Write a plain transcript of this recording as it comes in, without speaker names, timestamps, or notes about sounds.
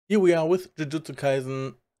Here we are with Jujutsu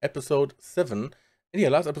Kaisen episode 7. And yeah,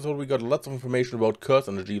 last episode we got lots of information about curse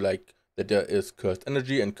energy, like that there is cursed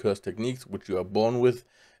energy and cursed techniques which you are born with,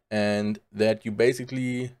 and that you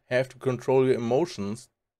basically have to control your emotions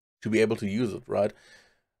to be able to use it, right?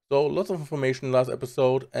 So lots of information last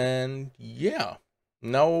episode, and yeah.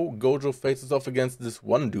 Now Gojo faces off against this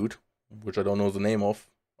one dude, which I don't know the name of.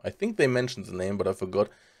 I think they mentioned the name, but I forgot.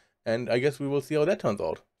 And I guess we will see how that turns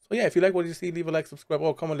out. So yeah, if you like what you see, leave a like, subscribe,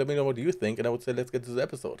 or comment, let me know what you think, and I would say let's get to the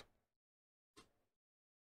episode.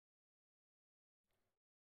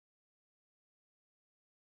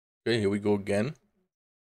 Okay, here we go again.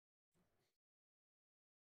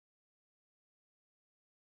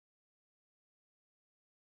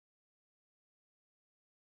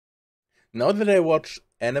 Now that I watch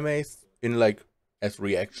animes in like as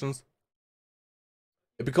reactions,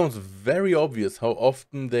 it becomes very obvious how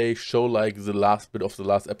often they show like the last bit of the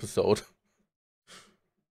last episode.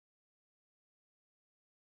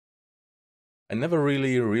 I never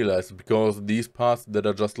really realized because these parts that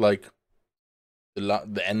are just like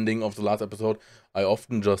the ending of the last episode, I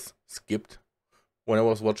often just skipped when I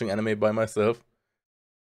was watching anime by myself.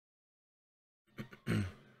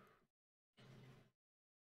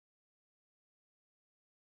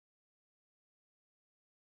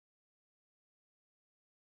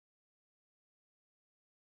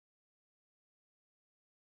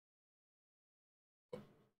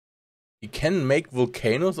 You can make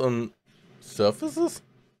volcanoes on surfaces,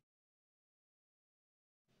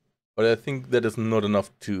 but I think that is not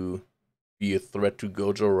enough to be a threat to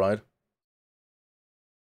Gojo, right?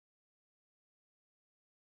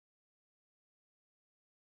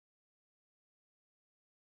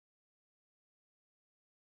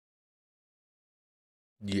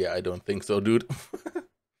 Yeah, I don't think so, dude.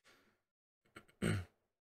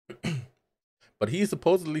 But he is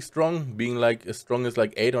supposedly strong, being like as strong as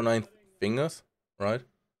like 8 or 9 fingers, right?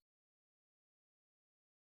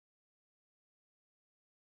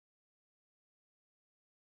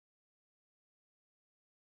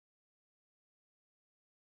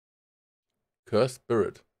 Cursed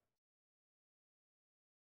spirit.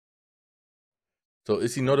 So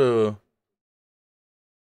is he not a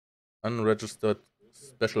unregistered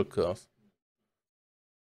special curse?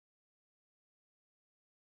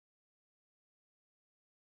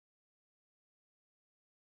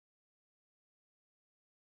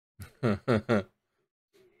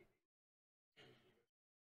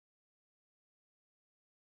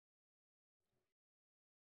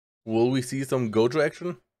 Will we see some Gojo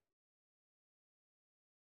action?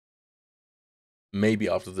 Maybe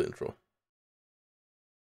after the intro.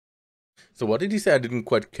 So what did he say? I didn't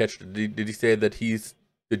quite catch it. Did he say that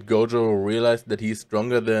did Gojo realize that he's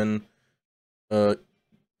stronger than uh,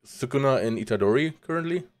 Sukuna and Itadori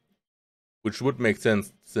currently? Which would make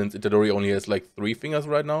sense since Itadori only has like 3 fingers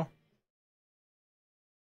right now.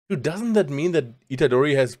 Dude, doesn't that mean that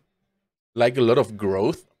Itadori has like a lot of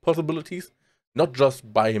growth possibilities? Not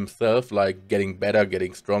just by himself, like getting better,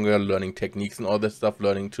 getting stronger, learning techniques and all that stuff,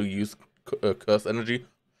 learning to use curse energy,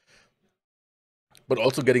 but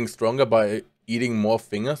also getting stronger by eating more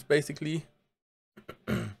fingers, basically.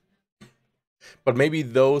 But maybe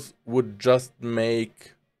those would just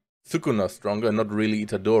make Sukuna stronger, not really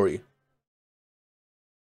Itadori.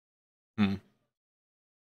 Hmm.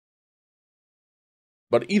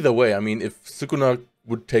 But either way, I mean, if Sukuna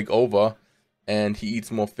would take over and he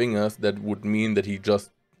eats more fingers, that would mean that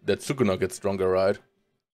that Sukuna gets stronger, right?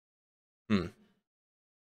 Hmm.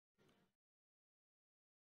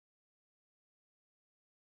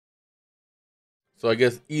 So I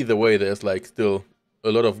guess either way, there's like still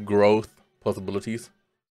a lot of growth possibilities.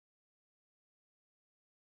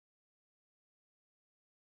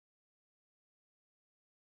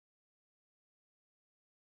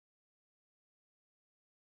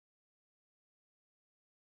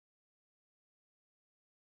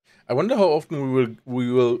 I wonder how often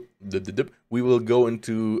we will go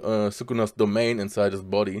into Sukuna's domain inside his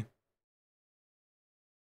body.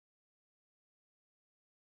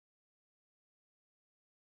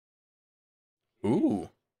 Ooh,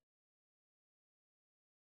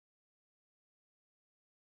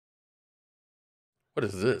 what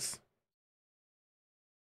is this?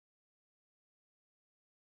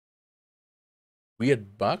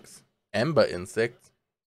 Weird bugs? Amber insects?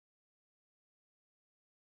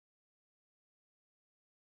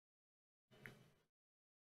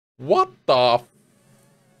 What the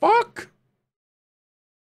fuck?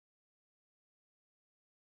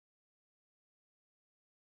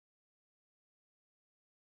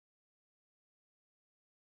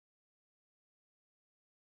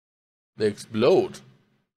 They explode.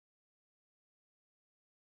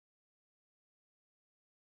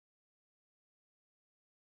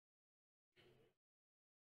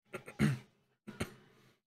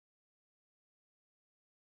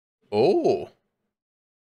 Oh,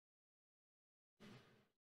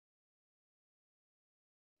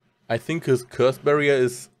 I think his curse barrier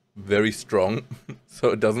is very strong,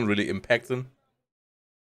 so it doesn't really impact him.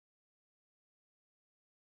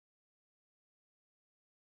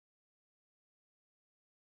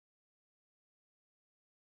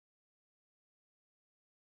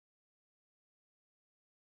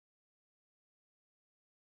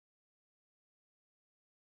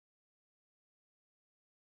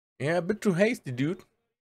 Yeah, a bit too hasty, dude.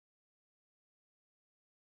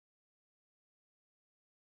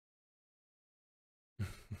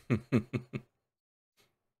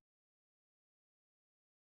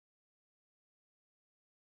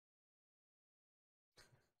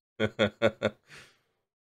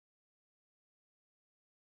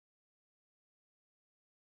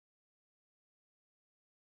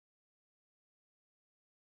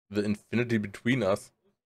 The infinity between us.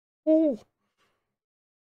 Oh,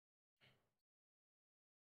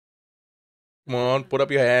 come on, put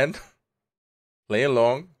up your hand. Play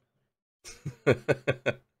along.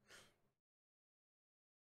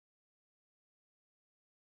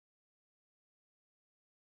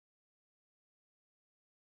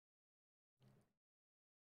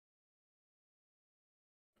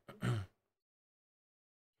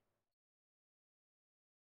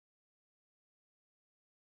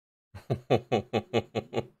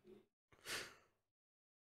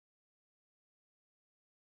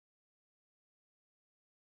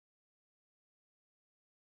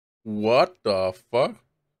 What the fuck?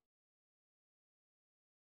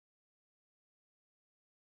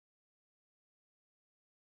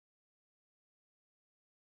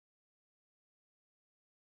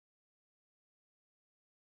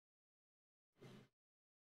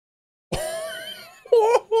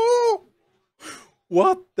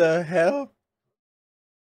 What the hell?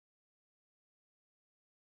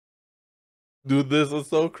 Dude, this is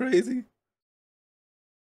so crazy.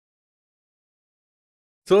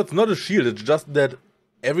 So it's not a shield, it's just that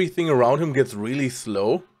everything around him gets really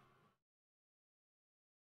slow.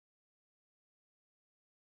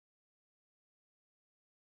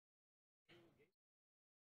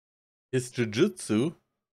 His jujutsu,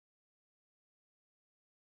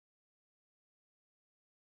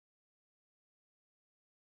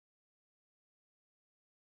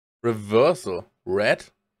 reversal, red,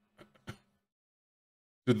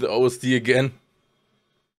 to the OSD again.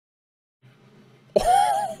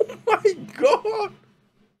 Oh my god!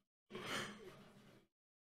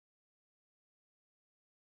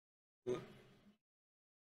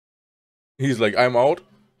 He's like, I'm out.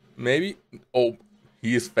 Maybe. Oh,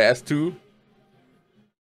 he is fast too.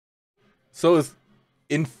 So is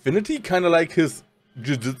Infinity kind of like his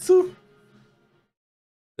Jujutsu?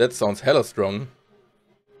 That sounds hella strong.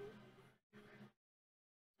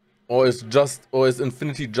 Or is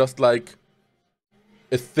Infinity just like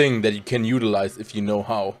a thing that you can utilize if you know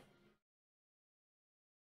how?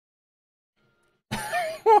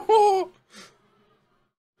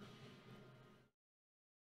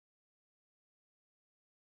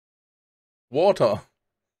 Water.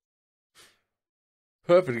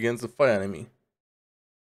 Perfect against a fire enemy.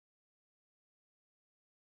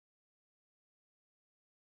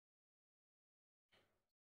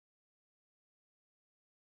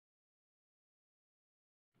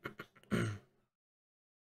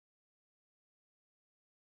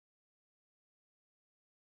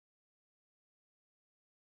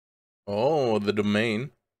 Oh, the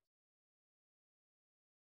domain.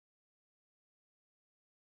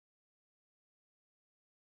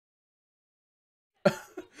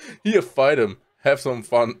 Here, fight him. Have some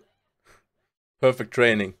fun. Perfect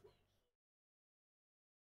training.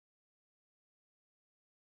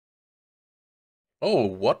 Oh,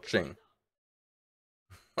 watching.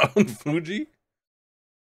 On Fuji?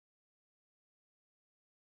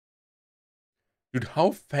 Dude,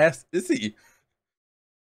 how fast is he?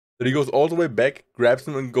 That he goes all the way back, grabs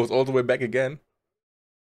him, and goes all the way back again.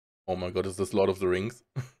 Oh my god, is this Lord of the Rings?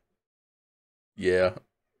 Yeah.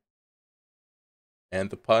 And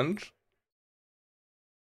the punch.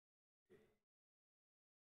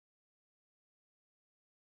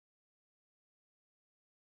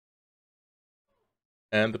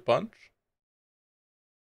 And the punch.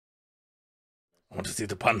 I want to see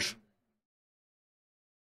the punch.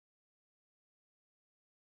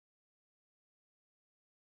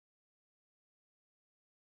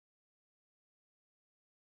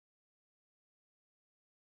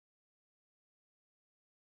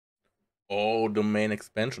 Oh, domain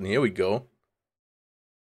expansion. Here we go.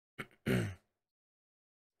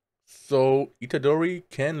 So Itadori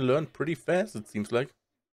can learn pretty fast, it seems like.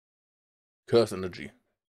 Curse energy.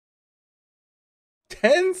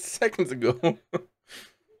 10 seconds ago.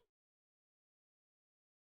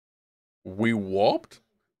 We warped?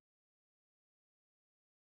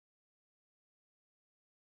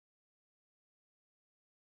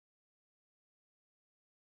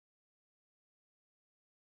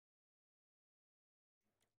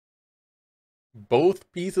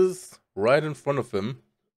 Both pieces right in front of him.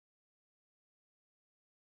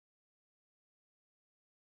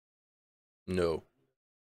 No.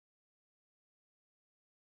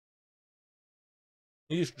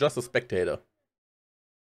 He's just a spectator.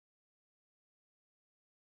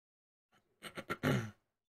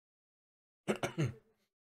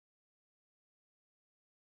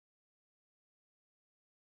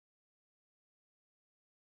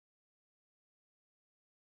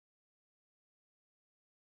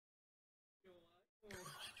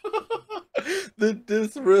 The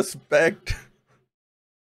disrespect.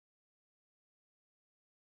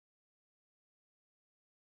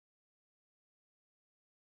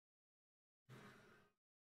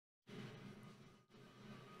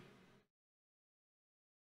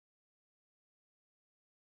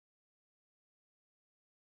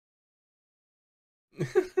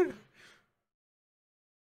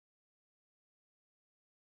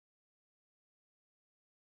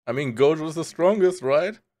 I mean, Gojo's the strongest,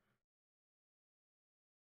 right?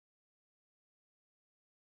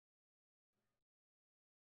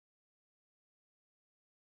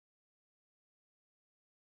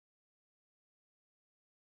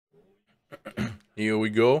 Here we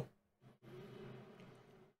go.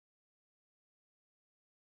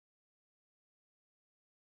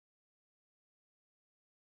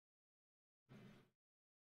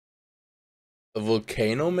 A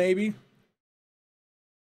volcano, maybe?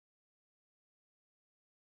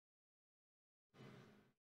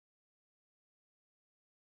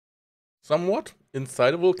 Somewhat?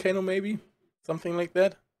 Inside a volcano, maybe? Something like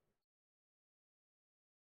that?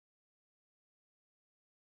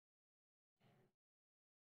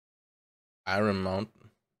 Iron Mountain.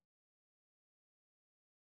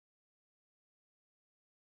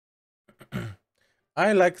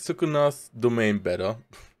 I like Sukuna's domain better.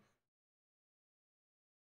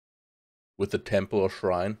 With the temple or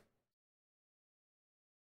shrine.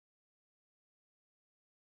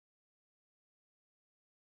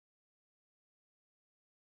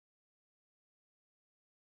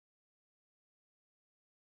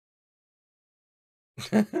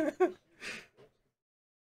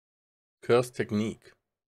 Curse technique.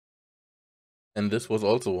 And this was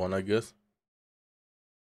also one, I guess.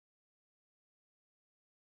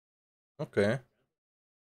 Okay.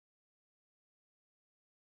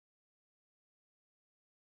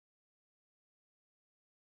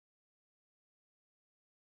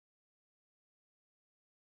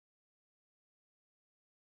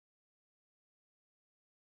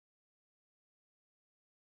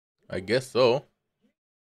 I guess so.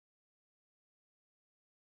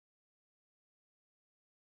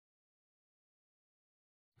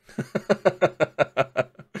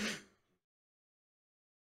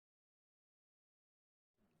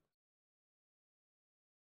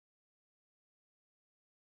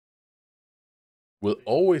 Will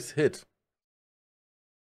always hit.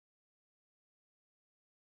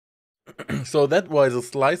 So that why the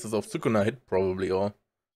slices of Sukuna hit probably all.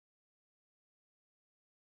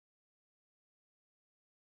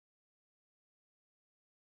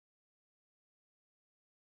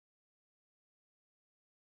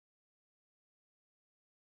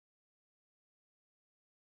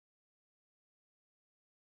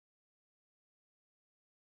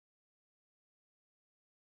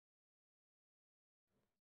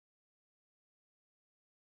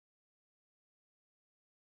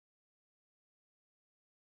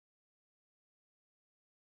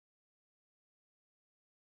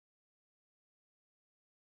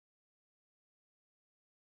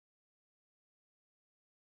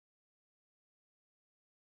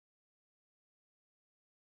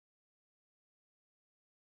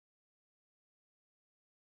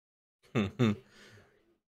 It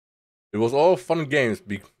was all fun games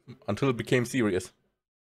until it became serious.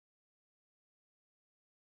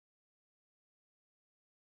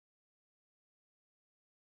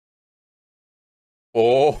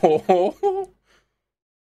 Oh.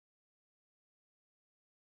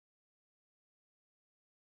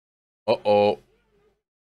 Uh-oh.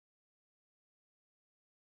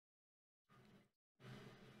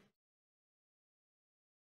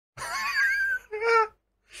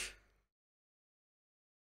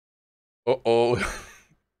 Uh-oh.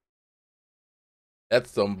 That's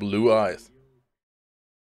some blue eyes.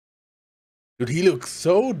 Dude, he looks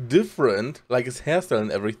so different, like his hairstyle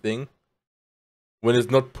and everything, when it's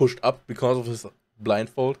not pushed up because of his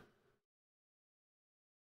blindfold.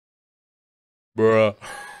 Bruh.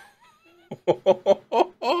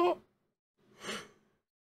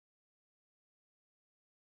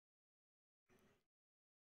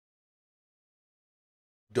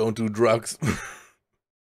 Don't do drugs.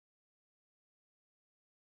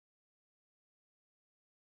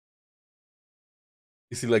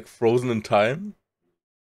 Is he like frozen in time?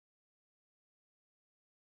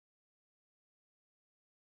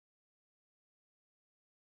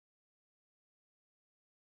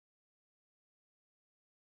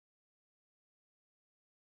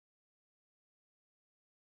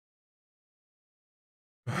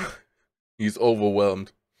 He's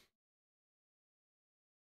overwhelmed.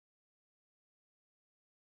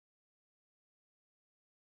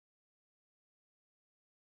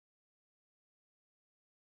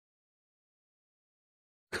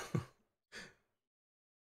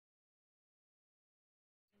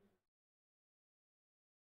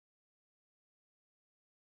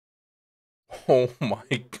 Oh my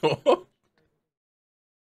god.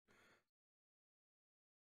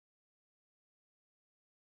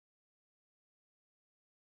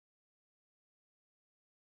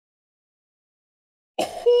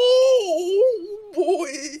 Oh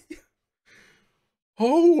boy.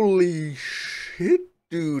 Holy shit,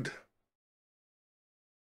 dude.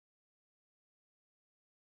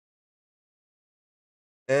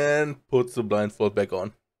 And puts the blindfold back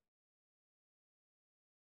on.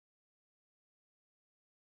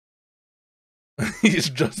 He's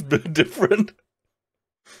just a bit different.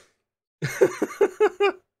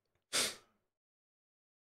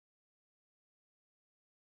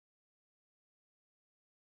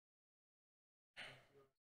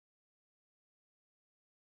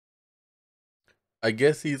 I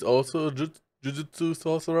guess he's also a Jujutsu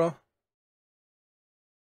sorcerer.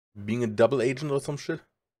 Being a double agent or some shit.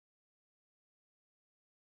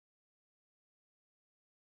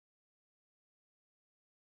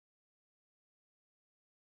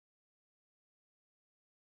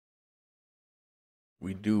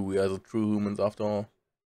 We do, we are the true humans after all.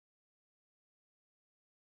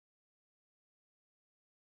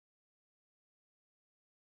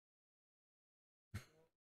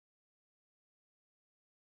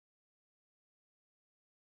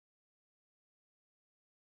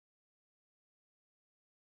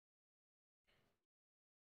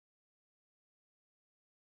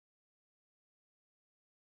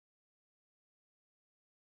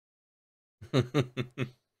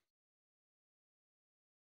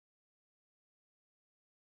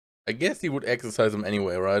 I guess he would exercise him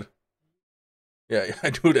anyway, right? Yeah, I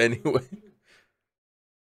do it anyway.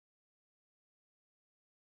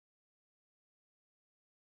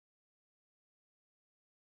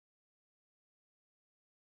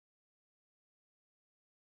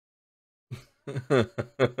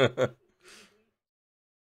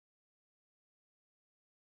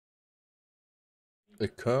 The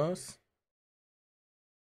curse?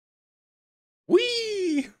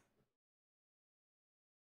 Whee!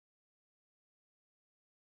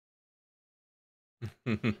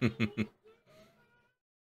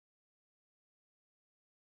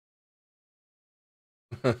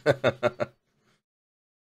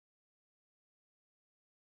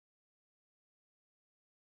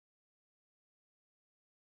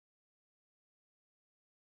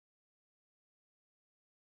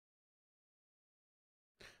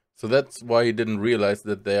 So that's why he didn't realize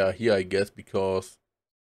that they are here, I guess, because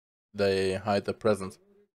they hide their presence.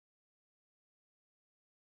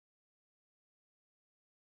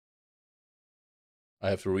 I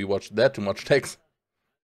have to rewatch that, too much text.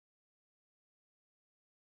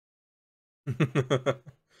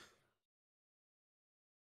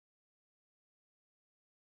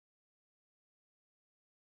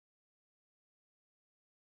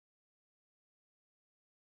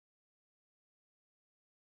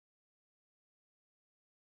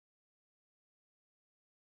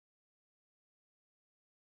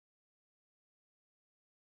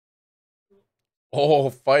 Oh,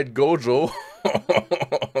 fight Gojo.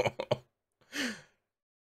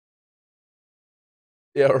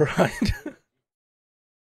 Yeah, right.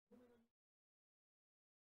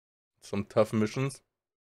 Some tough missions.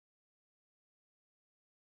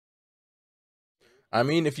 I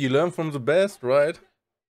mean, if you learn from the best, right?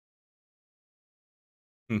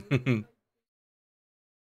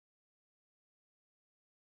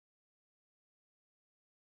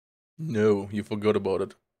 No, you forgot about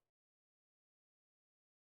it.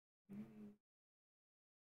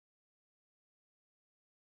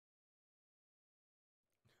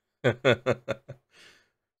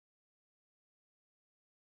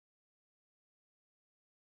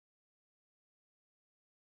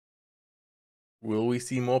 Will we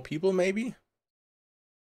see more people, maybe?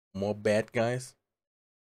 More bad guys?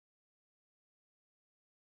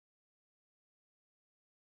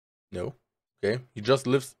 No. Okay. He just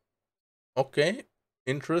lives. Okay.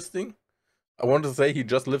 Interesting. I want to say he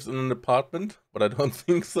just lives in an apartment, but I don't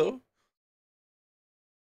think so.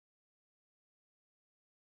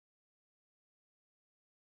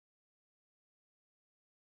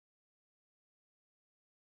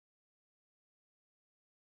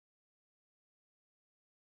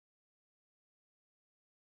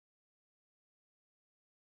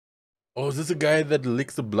 Oh, is this a guy that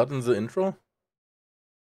licks the blood in the intro?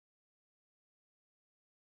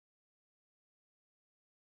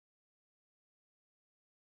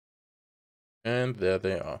 And there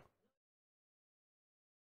they are.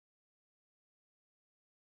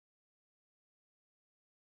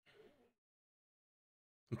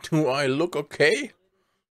 Do I look okay?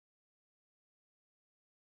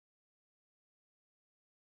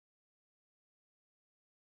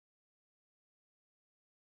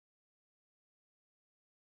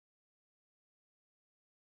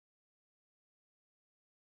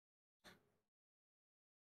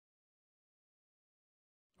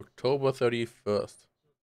 October 31st.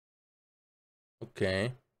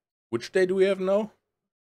 Okay. Which day do we have now?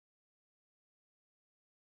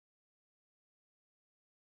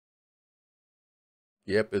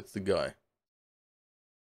 Yep, it's the guy.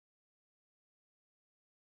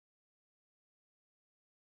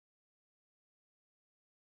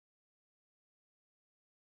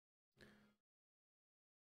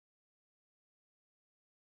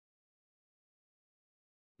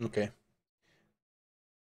 Okay.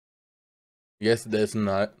 Yes, there's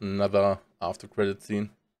another after credit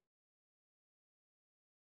scene.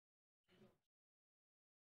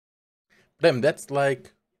 Damn, that's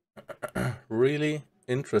like really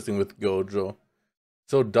interesting with Gojo.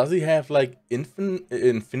 So does he have like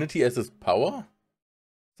infinity as his power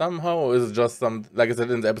somehow, or is it just some, like I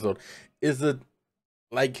said in the episode, is it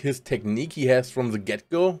like his technique he has from the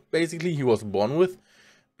get-go, basically he was born with,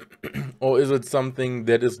 or is it something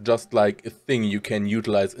that is just like a thing you can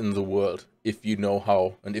utilize in the world if you know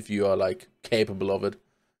how and if you are like capable of it?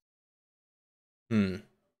 Hmm.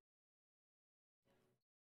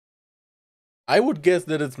 I would guess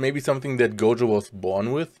that it's maybe something that Gojo was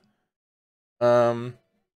born with. Um,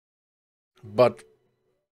 but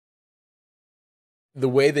the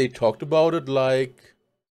way they talked about it, like,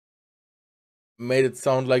 made it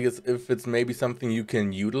sound like as if it's maybe something you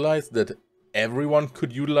can utilize, that everyone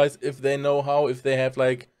could utilize if they know how, if they have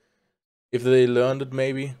like, if they learned it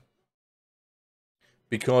maybe.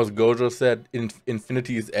 Because Gojo said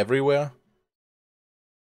infinity is everywhere.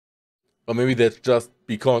 Or maybe that's just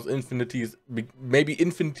because infinity is, maybe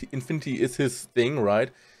infinity is his thing,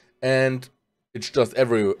 right? And it's just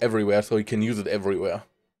everywhere, so he can use it everywhere.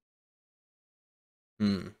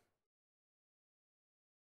 Hmm.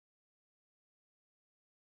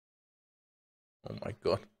 Oh my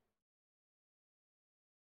god.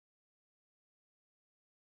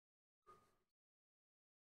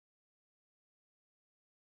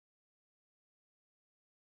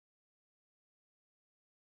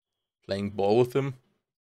 Playing ball with him?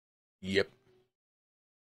 Yep.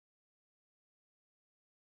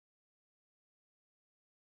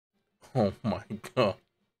 Oh my god.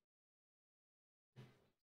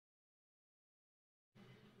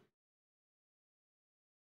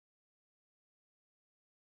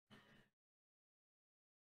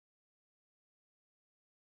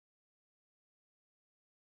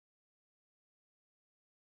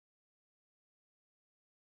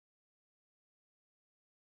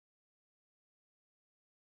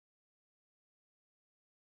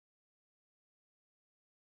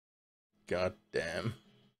 God damn.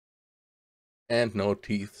 And no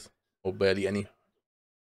teeth. Or barely any.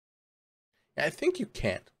 I think you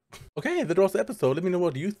can't. Okay, that was the episode. Let me know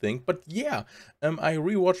what you think. But yeah, I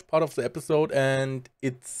rewatched part of the episode, and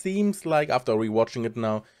it seems like after rewatching it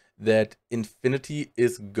now that Infinity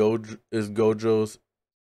is Gojo's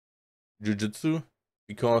Jujutsu,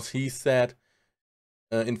 because he said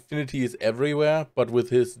Infinity is everywhere, but with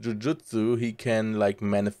his Jujutsu he can like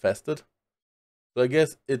manifest it. So I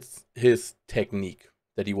guess it's his technique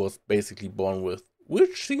that he was basically born with,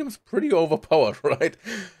 which seems pretty overpowered, right?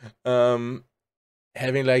 Um,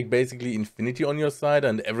 Having like basically infinity on your side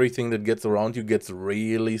and everything that gets around you gets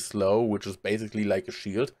really slow, which is basically like a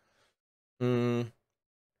shield. Mm.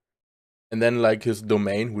 And then like his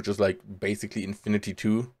domain, which is like basically infinity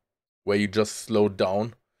 2, where you just slow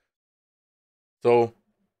down. So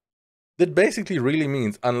That basically really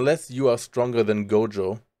means unless you are stronger than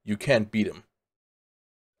Gojo, you can't beat him.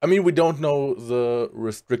 I mean, we don't know the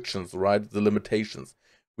restrictions, right? The limitations.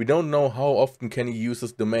 We don't know how often can he use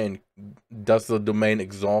his domain. Does the domain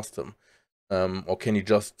exhaust him? Or can he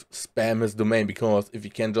just spam his domain? Because if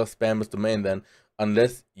he can just spam his domain, then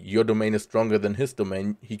unless your domain is stronger than his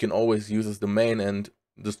domain, he can always use his domain, and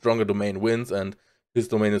the stronger domain wins, and his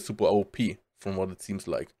domain is super OP, from what it seems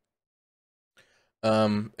like.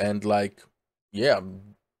 And like, yeah,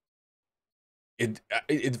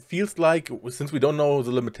 it feels like, since we don't know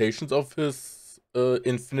the limitations of his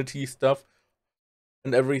infinity stuff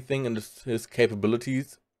and everything and his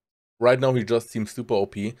capabilities, right now he just seems super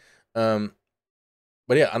OP.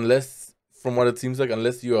 But yeah, unless, from what it seems like,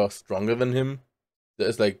 unless you are stronger than him,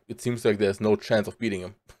 there's like, it seems like there's no chance of beating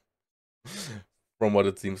him. From what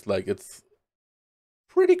it seems like, it's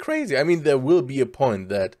pretty crazy. I mean, there will be a point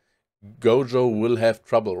that Gojo will have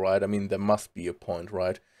trouble, right? I mean, there must be a point,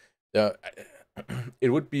 right? It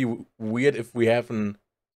would be weird if we have an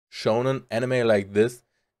shonen anime like this,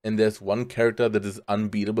 and there's one character that is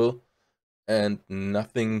unbeatable, and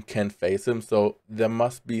nothing can face him. So there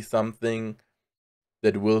must be something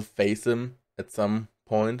that will face him at some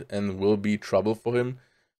point and will be trouble for him.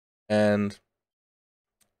 And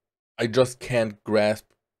I just can't grasp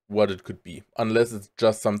what it could be, unless it's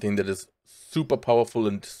just something that is super powerful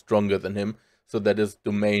and stronger than him, so that his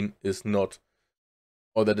domain is not,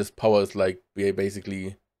 or that his power is like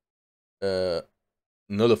basically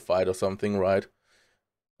nullified or something, right?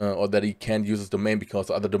 Or that he can't use his domain because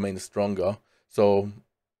the other domain is stronger. So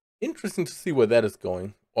interesting to see where that is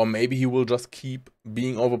going. Or maybe he will just keep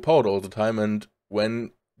being overpowered all the time,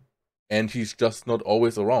 and he's just not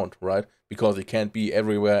always around, right? Because he can't be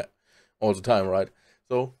everywhere all the time, right?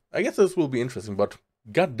 So I guess this will be interesting, but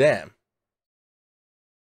goddamn,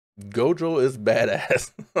 Gojo is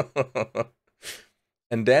badass.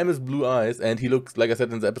 And damn his blue eyes, and he looks, like I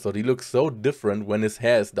said in the episode, he looks so different when his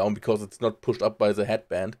hair is down because it's not pushed up by the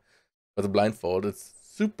headband, by the blindfold. It's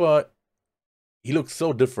super, he looks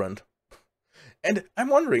so different. And I'm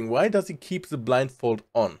wondering, why does he keep the blindfold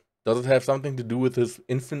on? Does it have something to do with his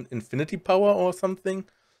infinity power or something?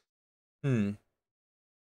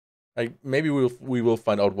 Like, maybe we will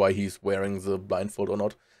find out why he's wearing the blindfold or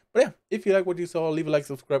not. But yeah, if you like what you saw, leave a like,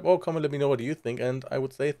 subscribe, or comment, let me know what you think. And I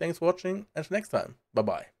would say thanks for watching, and next time.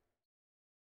 Bye-bye.